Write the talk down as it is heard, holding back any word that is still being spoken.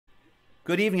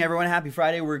Good evening, everyone. Happy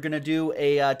Friday. We're going to do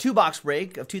a two-box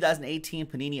break of 2018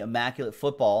 Panini Immaculate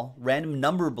Football. Random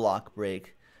number block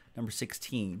break, number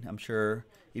 16. I'm sure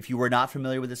if you were not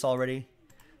familiar with this already,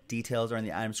 details are in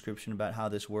the item description about how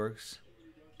this works.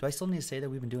 Do I still need to say that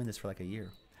we've been doing this for like a year?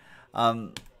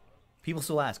 People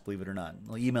still ask, believe it or not.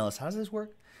 They'll email us, how does this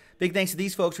work? Big thanks to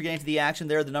these folks for getting to the action.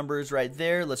 There are the numbers right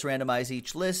there. Let's randomize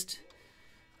each list.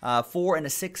 4 and a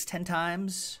 6, 10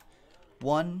 times.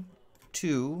 1,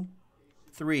 2,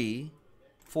 3,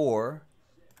 4,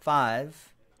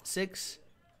 5, 6,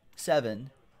 7,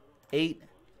 8,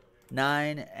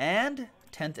 9, and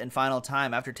 10th and final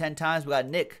time. After 10 times, we got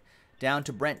Nick down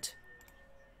to Brent.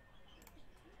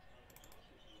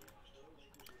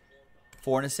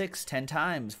 4 and a 6, 10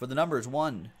 times for the numbers.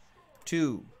 1,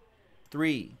 2,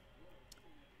 3,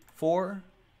 4,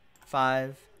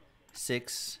 5,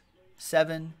 6,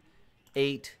 7,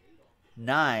 8,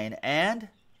 9, and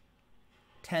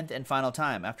 10th and final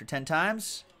time. After 10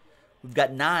 times, we've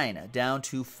got 9 down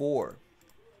to 4.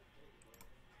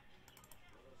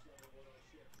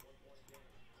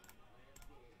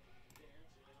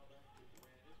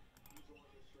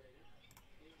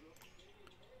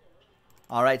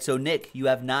 All right, so Nick, you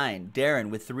have 9.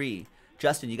 Darren with 3.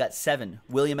 Justin, you got 7.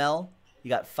 William L., you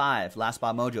got 5. Last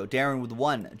Spot Mojo. Darren with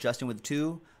 1. Justin with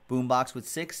 2. Boombox with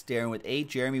 6. Darren with 8.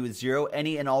 Jeremy with 0.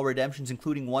 Any and all redemptions,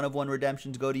 including 1 of 1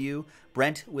 redemptions, go to you.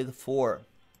 Brent with 4.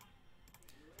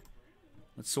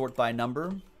 Let's sort by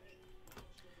number.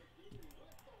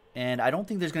 And I don't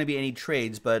think there's going to be any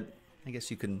trades, but I guess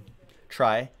you can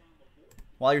try.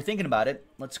 While you're thinking about it,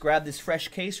 let's grab this fresh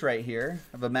case right here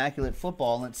of Immaculate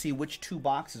Football and let's see which 2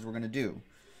 boxes we're going to do.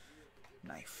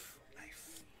 Knife.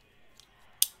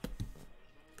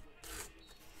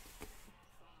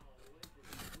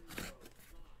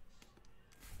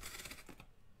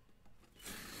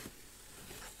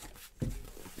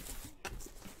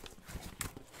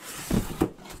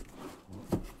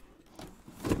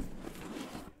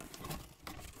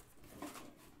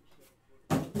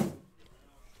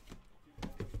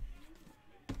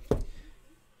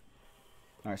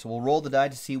 All right, so we'll roll the die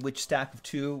to see which stack of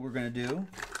 2 we're going to do.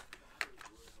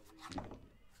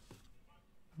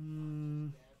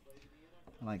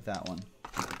 I like that one.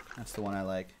 That's the one I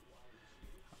like.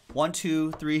 1,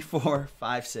 2, 3, 4,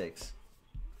 5, 6.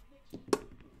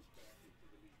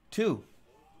 2.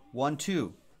 1,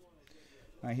 2.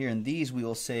 Right here, and these we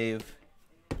will save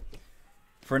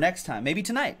for next time. Maybe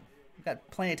tonight. We've got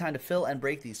plenty of time to fill and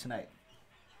break these tonight.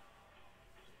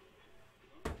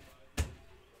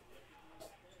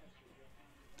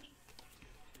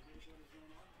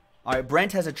 All right,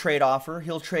 Brent has a trade offer.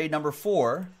 He'll trade number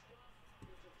 4.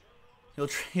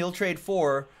 He'll trade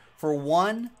 4 for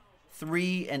 1,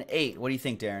 3, and 8. What do you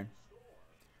think, Darren?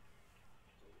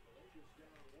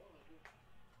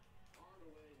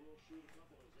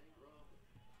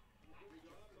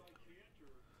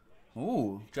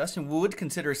 Ooh, Justin would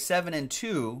consider 7 and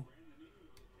 2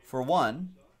 for 1.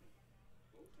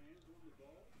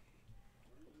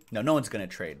 No one's going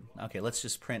to trade. Okay, let's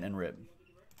just print and rip.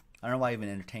 I don't know why I even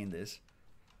entertained this.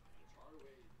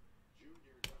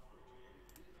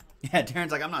 Yeah,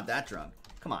 Darren's like, I'm not that drunk.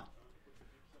 Come on.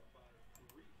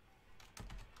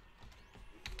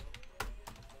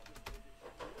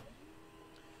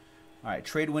 All right,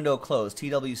 trade window closed.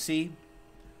 TWC.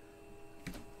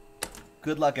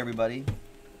 Good luck, everybody.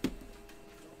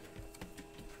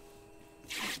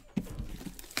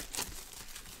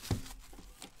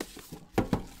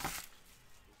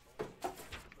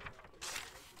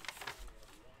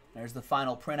 There's the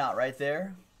final printout right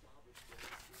there.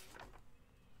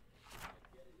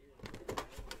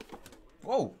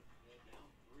 Whoa.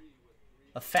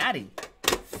 A fatty.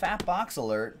 Fat box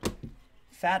alert.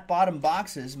 Fat bottom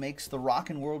boxes makes the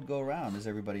rockin' world go round, as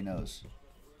everybody knows.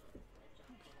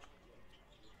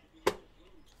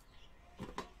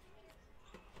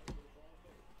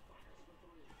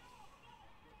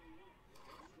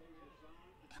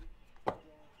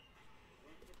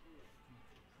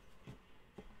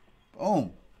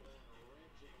 Boom.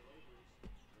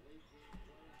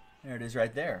 There it is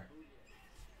right there.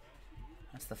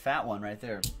 That's the fat one right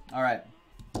there. All right.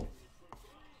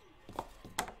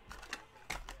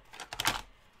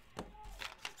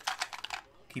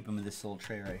 Keep them in this little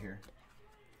tray right here.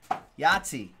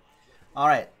 Yahtzee. All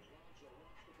right.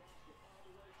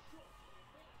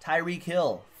 Tyreek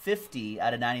Hill, 50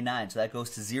 out of 99. So that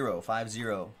goes to 0,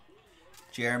 5-0.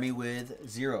 Jeremy with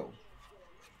 0.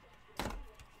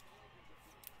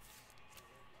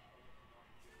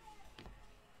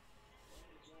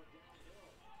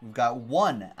 We've got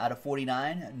 1 out of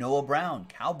 49. Noah Brown,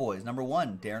 Cowboys, number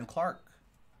 1, Darren Clark.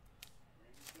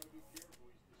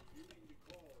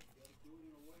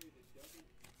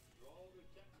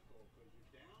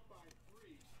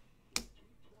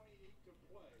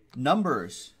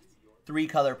 Numbers,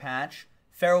 3-color patch,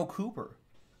 Farrell Cooper,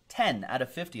 10 out of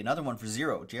 50. Another one for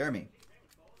 0, Jeremy.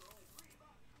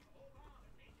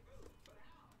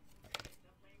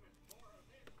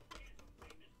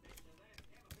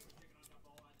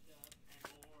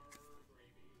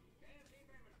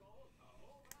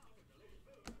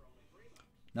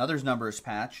 Another numbers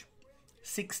patch,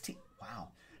 16. Wow,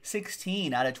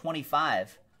 16 out of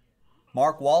 25.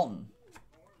 Mark Walton.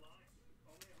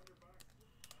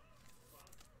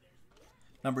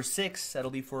 Number 6, that'll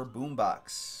be for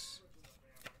Boombox.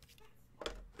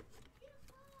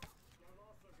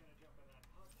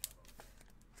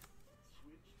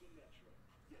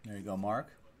 There you go, Mark.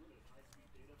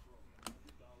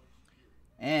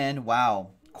 And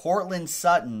wow, Cortland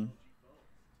Sutton,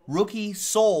 rookie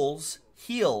Souls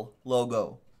heel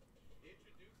logo.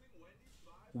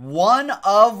 1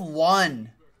 of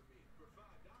 1.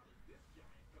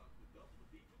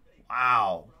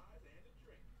 Wow.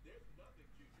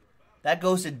 That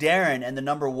goes to Darren and the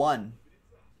number 1.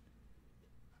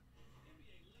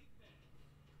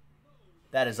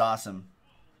 That is awesome.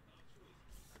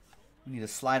 We need a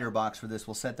slider box for this.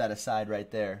 We'll set that aside right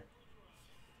there.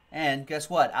 And guess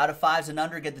what? Out of 5s and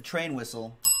under, get the train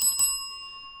whistle.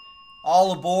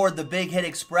 All aboard the Big Hit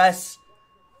Express.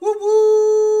 Whoop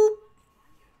whoop.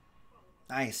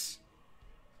 Nice.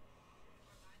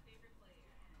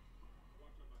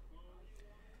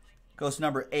 Goes to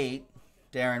number 8.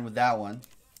 Darren with that one.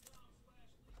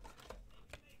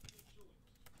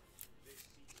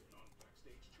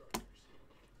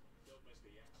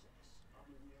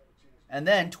 And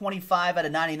then 25 out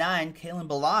of 99, Kalen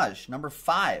Ballage, number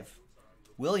 5.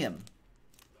 William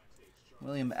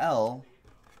L.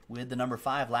 with the number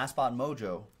 5, last spot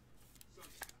mojo.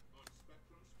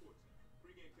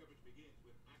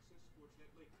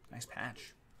 Nice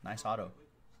patch. Nice auto.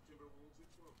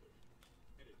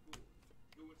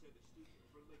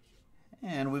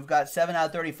 And we've got 7 out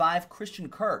of 35, Christian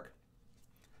Kirk.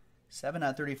 7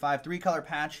 out of 35, 3-color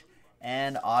patch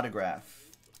and autograph.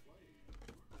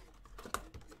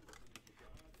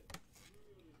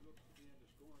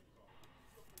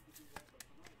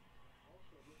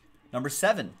 Number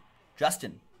 7,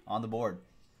 Justin on the board.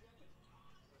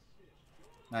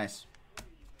 Nice.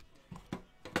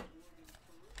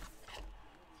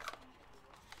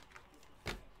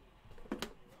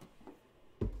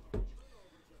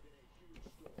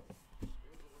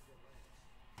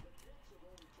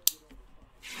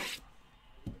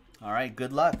 All right,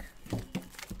 good luck.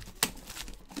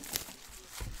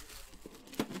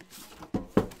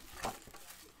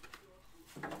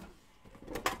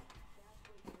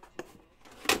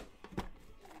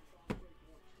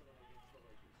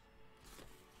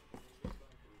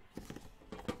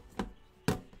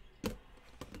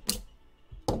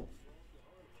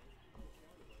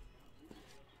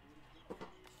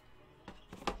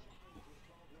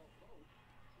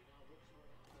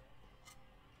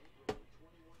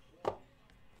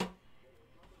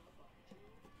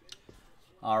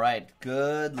 All right,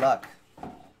 good luck.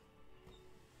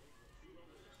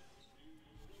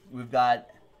 We've got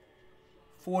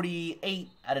 48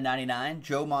 out of 99,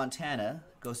 Joe Montana,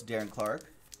 goes to Darren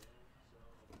Clark.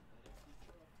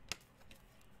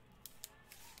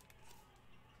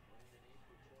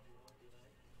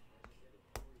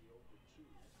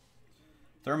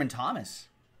 Thurman Thomas,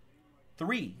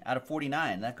 3 out of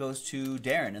 49, that goes to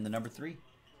Darren in the number 3.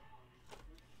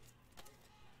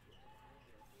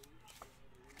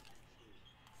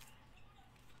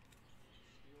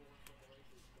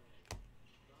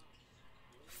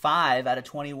 Five out of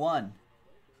 21,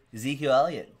 Ezekiel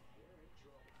Elliott.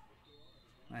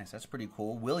 Nice, that's pretty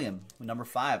cool. William, number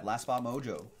 5, last spot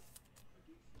mojo.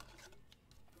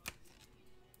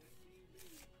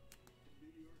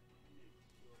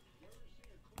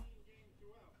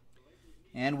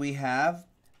 And we have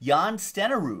Jan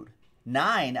Stenerud,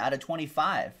 9 out of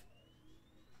 25.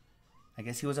 I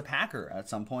guess he was a Packer at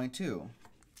some point too.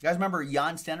 You guys remember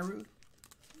Jan Stenerud? You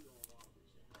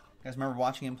guys remember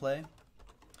watching him play?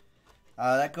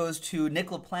 That goes to Nick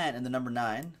LaPlante in the number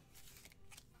 9.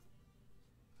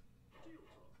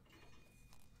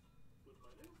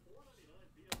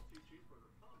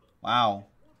 Wow.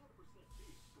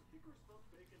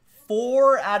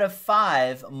 4 out of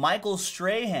 5, Michael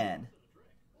Strahan.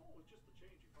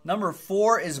 Number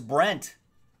 4 is Brent.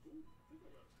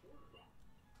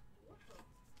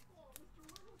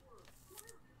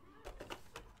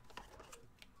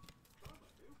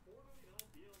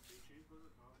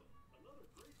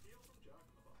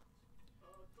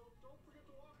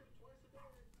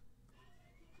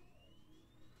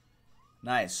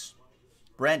 Nice.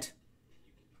 Brent.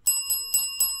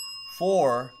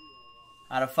 4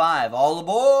 out of 5. All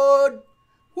aboard.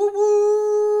 Woo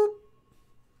woo.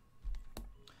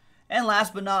 And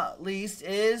last but not least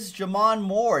is Jamon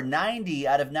Moore. 90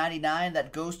 out of 99.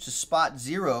 That goes to spot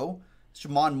 0.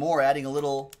 Jamon Moore adding a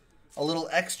little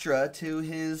extra to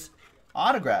his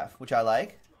autograph, which I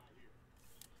like.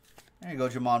 There you go,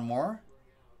 Jamon Moore.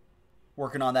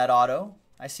 Working on that auto.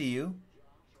 I see you.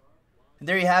 And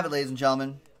there you have it, ladies and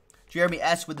gentlemen. Jeremy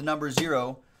S. with the number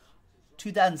 0.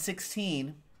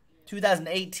 2016,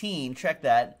 2018, check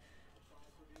that.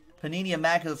 Panini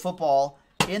Immaculate Football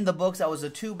in the books. That was a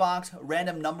 2-box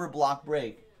random number block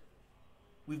break.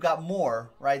 We've got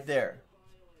more right there.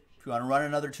 If you want to run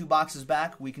another 2 boxes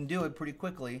back, we can do it pretty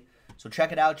quickly. So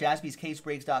check it out,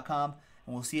 jaspyscasebreaks.com,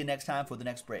 and we'll see you next time for the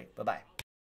next break. Bye-bye.